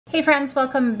Hey friends,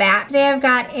 welcome back. Today I've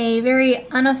got a very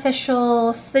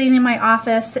unofficial sitting in my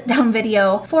office sit down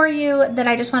video for you that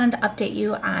I just wanted to update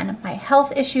you on my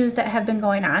health issues that have been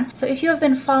going on. So if you have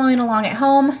been following along at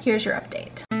home, here's your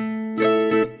update.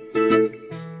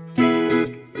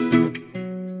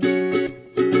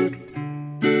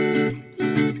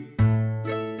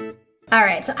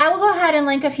 Alright, so I will go ahead and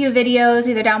link a few videos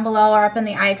either down below or up in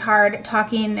the iCard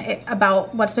talking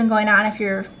about what's been going on if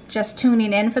you're just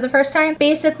tuning in for the first time.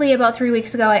 Basically, about 3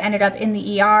 weeks ago, I ended up in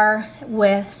the ER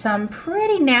with some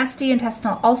pretty nasty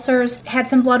intestinal ulcers. Had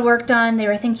some blood work done. They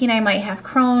were thinking I might have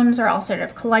Crohn's or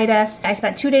ulcerative colitis. I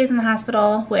spent 2 days in the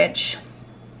hospital, which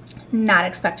not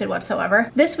expected whatsoever.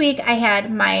 This week I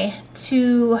had my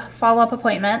 2 follow-up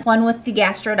appointments, one with the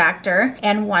gastro doctor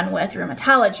and one with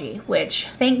rheumatology, which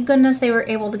thank goodness they were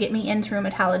able to get me into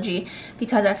rheumatology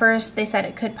because at first they said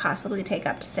it could possibly take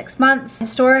up to 6 months.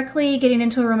 Historically, getting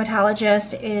into a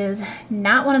rheumatologist is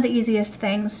not one of the easiest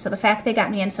things, so the fact they got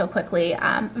me in so quickly,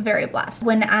 I'm very blessed.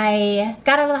 When I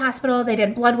got out of the hospital, they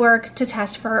did blood work to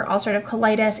test for ulcerative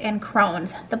colitis and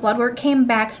Crohn's. The blood work came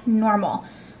back normal.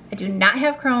 I do not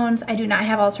have Crohn's, I do not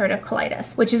have ulcerative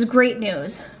colitis, which is great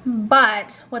news.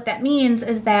 But what that means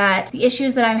is that the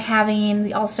issues that I'm having,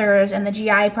 the ulcers and the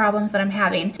GI problems that I'm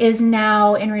having, is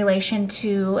now in relation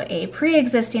to a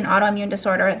pre-existing autoimmune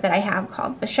disorder that I have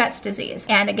called Behcet's disease.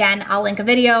 And again, I'll link a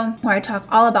video where I talk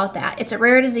all about that. It's a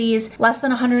rare disease. Less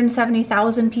than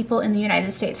 170,000 people in the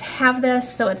United States have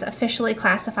this, so it's officially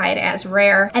classified as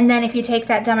rare. And then if you take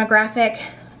that demographic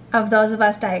of those of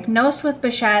us diagnosed with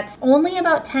Behcet's, only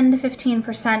about 10 to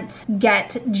 15%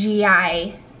 get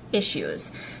GI issues.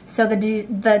 So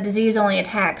the disease only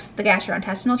attacks the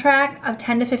gastrointestinal tract of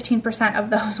 10 to 15% of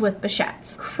those with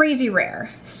Behcet's. Crazy rare.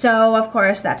 So of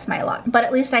course that's my luck. But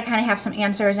at least I kind of have some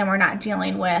answers and we're not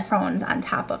dealing with Crohn's on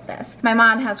top of this. My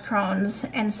mom has Crohn's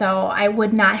and so I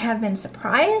would not have been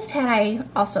surprised had I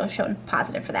also shown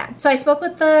positive for that. So I spoke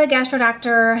with the gastro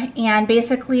doctor and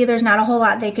basically there's not a whole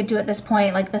lot they could do at this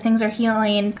point. Like the things are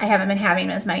healing. I haven't been having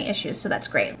as many issues, so that's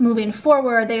great. Moving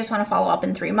forward, they just want to follow up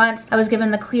in 3 months. I was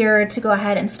given the clear to go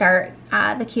ahead and start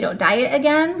the keto diet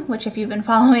again, which if you've been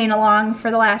following along for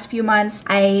the last few months,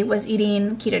 I was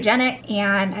eating ketogenic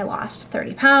and I lost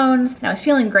 30 pounds and I was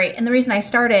feeling great. And the reason I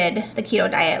started the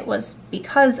keto diet was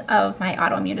because of my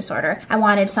autoimmune disorder. I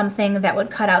wanted something that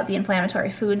would cut out the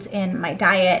inflammatory foods in my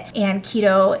diet, and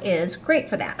keto is great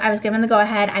for that. I was given the go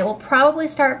ahead. I will probably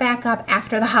start back up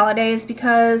after the holidays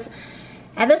because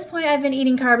at this point, I've been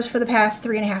eating carbs for the past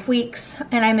 3.5 weeks,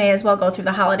 and I may as well go through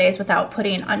the holidays without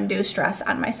putting undue stress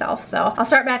on myself. So I'll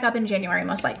start back up in January,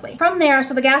 most likely. From there,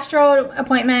 so the gastro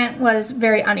appointment was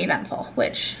very uneventful,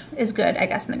 which is good, I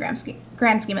guess, in the grand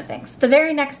scheme of things. The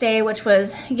very next day, which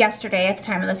was yesterday at the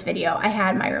time of this video, I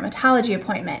had my rheumatology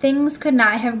appointment. Things could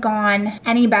not have gone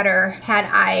any better had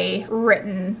I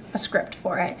written a script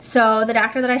for it. So the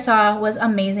doctor that I saw was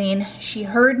amazing. She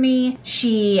heard me,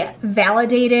 she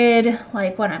validated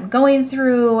like what I'm going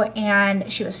through,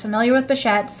 and she was familiar with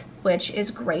Behcet's, which is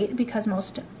great because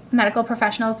most medical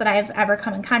professionals that I've ever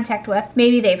come in contact with,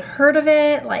 maybe they've heard of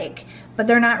it, but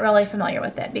they're not really familiar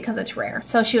with it because it's rare.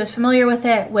 So she was familiar with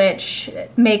it, which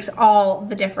makes all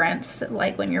the difference,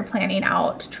 like when you're planning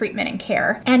out treatment and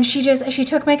care. And she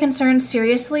took my concerns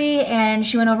seriously, and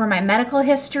she went over my medical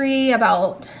history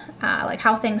about like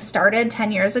how things started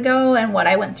 10 years ago and what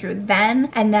I went through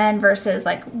then, and then versus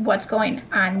like what's going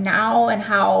on now and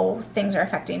how things are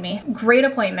affecting me. Great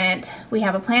appointment. We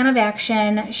have a plan of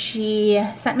action. She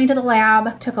sent me to the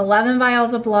lab, took 11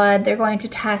 vials of blood. They're going to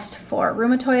test for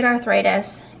rheumatoid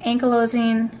arthritis,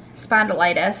 ankylosing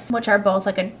spondylitis, which are both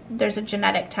there's a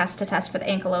genetic test to test for the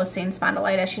ankylosing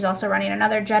spondylitis. She's also running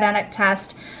another genetic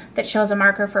test that shows a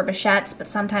marker for Behcet's, but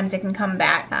sometimes it can come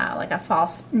back like a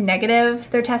false negative.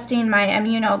 They're testing my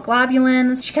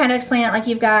immunoglobulins. She kind of explained it like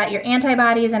you've got your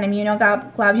antibodies and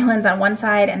immunoglobulins on one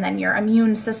side and then your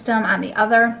immune system on the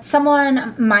other.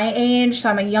 Someone my age, so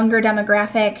I'm a younger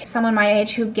demographic, someone my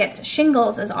age who gets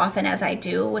shingles as often as I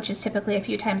do, which is typically a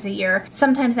few times a year,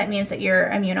 sometimes that means that your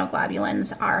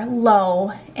immunoglobulins are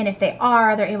low, and if they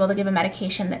are, they're able to give a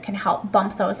medication that can help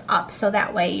bump those up so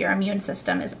that way your immune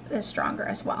system is stronger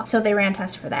as well. So they ran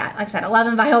tests for that. Like I said,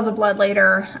 11 vials of blood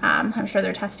later, I'm sure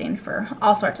they're testing for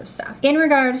all sorts of stuff. In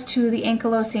regards to the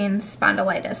ankylosing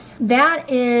spondylitis, that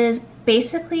is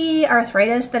basically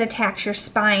arthritis that attacks your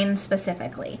spine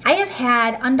specifically. I have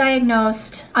had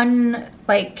undiagnosed,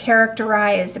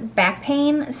 characterized back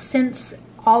pain since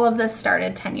All of this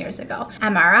started 10 years ago.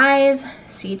 MRIs,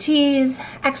 CTs,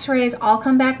 x-rays all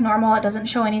come back normal. It doesn't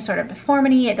show any sort of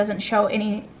deformity. It doesn't show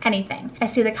anything. I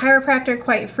see the chiropractor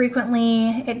quite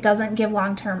frequently. It doesn't give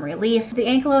long-term relief. The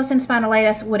ankylosing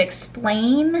spondylitis would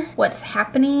explain what's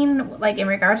happening, like in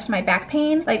regards to my back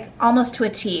pain, like almost to a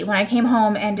T. When I came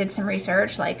home and did some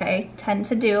research, like I tend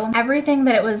to do, everything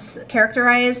that it was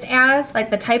characterized as,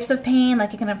 like the types of pain,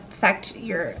 like it can affect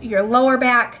your lower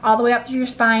back all the way up through your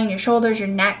spine, your shoulders, your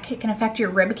neck. It can affect your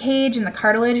rib cage and the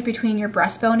cartilage between your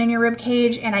breastbone and your rib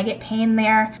cage, and I get pain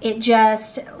there. It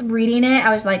just, reading it,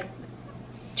 I was like,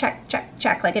 check, check,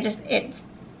 check. Like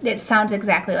it sounds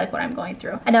exactly like what I'm going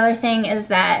through. Another thing is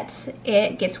that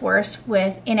it gets worse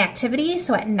with inactivity.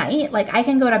 So at night, like I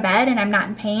can go to bed and I'm not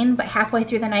in pain, but halfway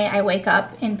through the night I wake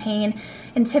up in pain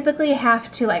and typically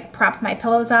have to like prop my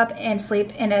pillows up and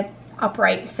sleep in a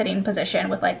upright sitting position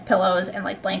with like pillows and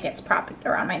like blankets propped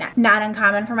around my neck. Not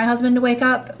uncommon for my husband to wake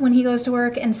up when he goes to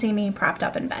work and see me propped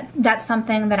up in bed. That's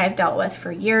something that I've dealt with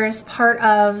for years. Part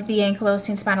of the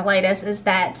ankylosing spondylitis is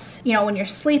that, you know, when you're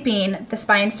sleeping, the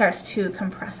spine starts to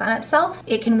compress on itself.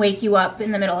 It can wake you up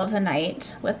in the middle of the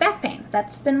night with back pain.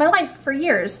 That's been my life for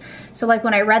years. So like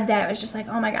when I read that, I was just like,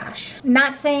 oh my gosh.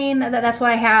 Not saying that that's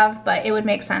what I have, but it would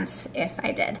make sense if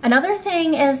I did. Another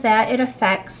thing is that it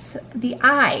affects the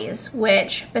eyes,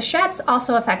 which Behcet's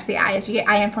also affects the eyes. You get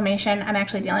eye inflammation. I'm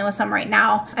actually dealing with some right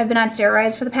now. I've been on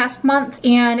steroids for the past month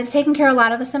and it's taken care of a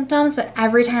lot of the symptoms, but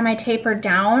every time I taper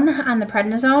down on the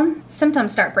prednisone,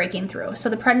 symptoms start breaking through. So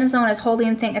the prednisone is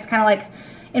holding things, it's kind of like,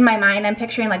 in my mind, I'm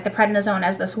picturing like the prednisone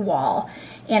as this wall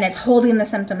and it's holding the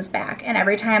symptoms back. And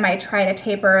every time I try to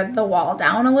taper the wall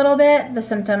down a little bit, the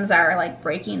symptoms are like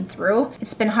breaking through.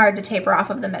 It's been hard to taper off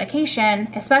of the medication,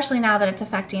 especially now that it's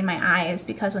affecting my eyes,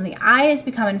 because when the eyes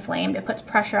become inflamed, it puts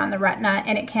pressure on the retina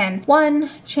and it can, one,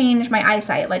 change my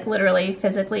eyesight, like literally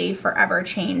physically forever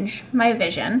change my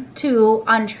vision. Two,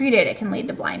 untreated, it can lead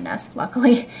to blindness.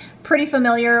 Luckily, pretty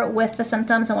familiar with the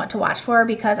symptoms and what to watch for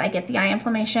because I get the eye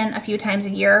inflammation a few times a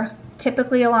year,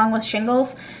 typically along with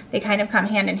shingles. They kind of come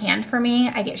hand in hand for me.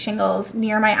 I get shingles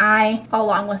near my eye.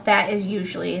 Along with that is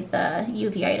usually the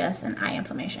uveitis and eye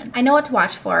inflammation. I know what to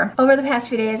watch for. Over the past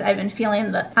few days, I've been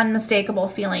feeling the unmistakable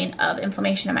feeling of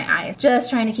inflammation in my eyes.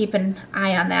 Just trying to keep an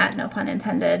eye on that, no pun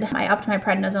intended. I upped my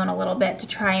prednisone a little bit to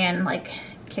try and like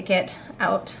kick it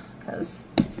out because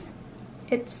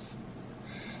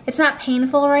it's not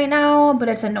painful right now, but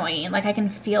it's annoying. Like I can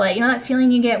feel it. You know that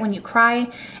feeling you get when you cry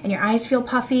and your eyes feel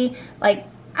puffy? Like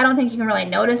I don't think you can really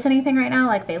notice anything right now.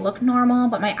 Like they look normal,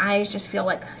 but my eyes just feel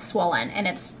like swollen and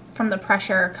it's from the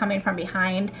pressure coming from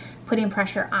behind, putting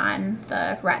pressure on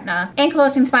the retina.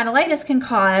 Ankylosing spondylitis can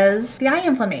cause the eye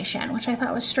inflammation, which I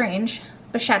thought was strange.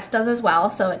 Behcet's does as well,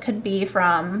 so it could be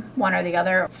from one or the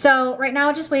other. So right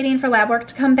now, just waiting for lab work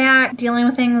to come back, dealing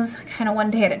with things kind of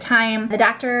one day at a time. The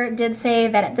doctor did say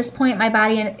that at this point, my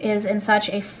body is in such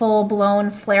a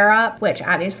full-blown flare-up, which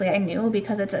obviously I knew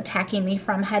because it's attacking me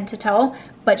from head to toe.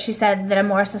 But she said that a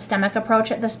more systemic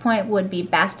approach at this point would be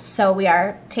best. So we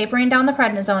are tapering down the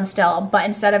prednisone still, but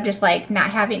instead of just like not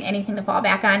having anything to fall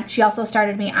back on, she also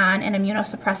started me on an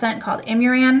immunosuppressant called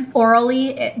Imuran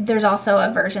orally. There's also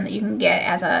a version that you can get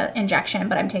as an injection,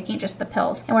 but I'm taking just the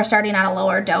pills. And we're starting at a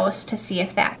lower dose to see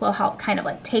if that will help kind of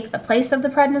like take the place of the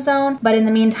prednisone. But in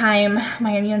the meantime,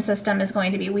 my immune system is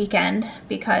going to be weakened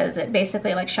because it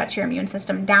basically like shuts your immune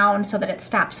system down so that it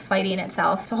stops fighting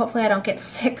itself. So hopefully I don't get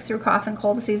sick through cough and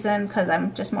cold season because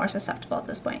I'm just more susceptible at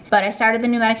this point. But I started the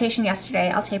new medication yesterday.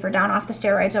 I'll taper down off the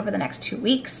steroids over the next 2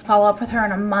 weeks, follow up with her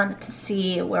in a month to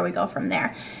see where we go from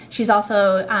there. She's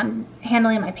also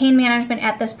handling my pain management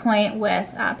at this point with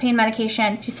pain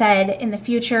medication. She said in the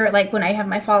future, like when I have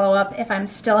my follow-up, if I'm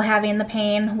still having the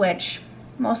pain, which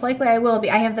most likely I will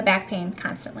be. I have the back pain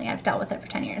constantly. I've dealt with it for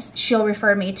 10 years. She'll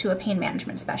refer me to a pain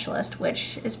management specialist,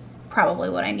 which is probably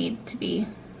what I need to be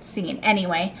seen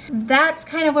anyway. That's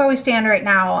kind of where we stand right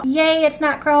now. Yay, it's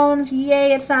not Crohn's.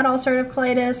 Yay, it's not ulcerative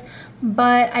colitis.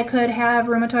 But I could have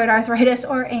rheumatoid arthritis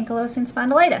or ankylosing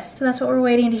spondylitis. So that's what we're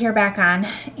waiting to hear back on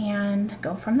and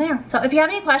go from there. So if you have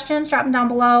any questions, drop them down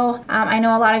below. I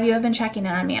know a lot of you have been checking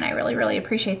in on me and I really, really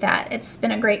appreciate that. It's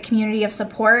been a great community of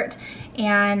support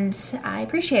and I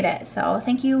appreciate it. So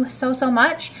thank you so, so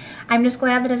much. I'm just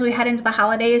glad that as we head into the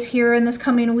holidays here in this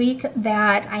coming week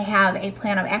that I have a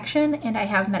plan of action and I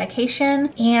have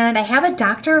medication and I have a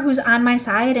doctor who's on my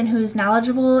side and who's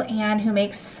knowledgeable and who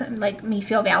makes like me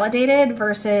feel validated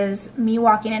versus me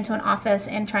walking into an office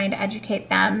and trying to educate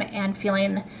them and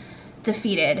feeling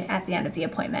defeated at the end of the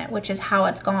appointment, which is how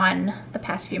it's gone the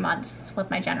past few months with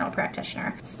my general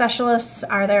practitioner. Specialists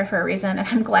are there for a reason, and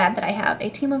I'm glad that I have a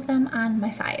team of them on my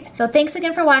side. So thanks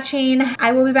again for watching.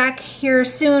 I will be back here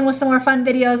soon with some more fun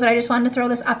videos, but I just wanted to throw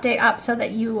this update up so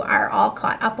that you are all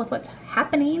caught up with what's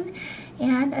happening.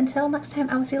 And until next time,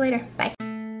 I will see you later. Bye.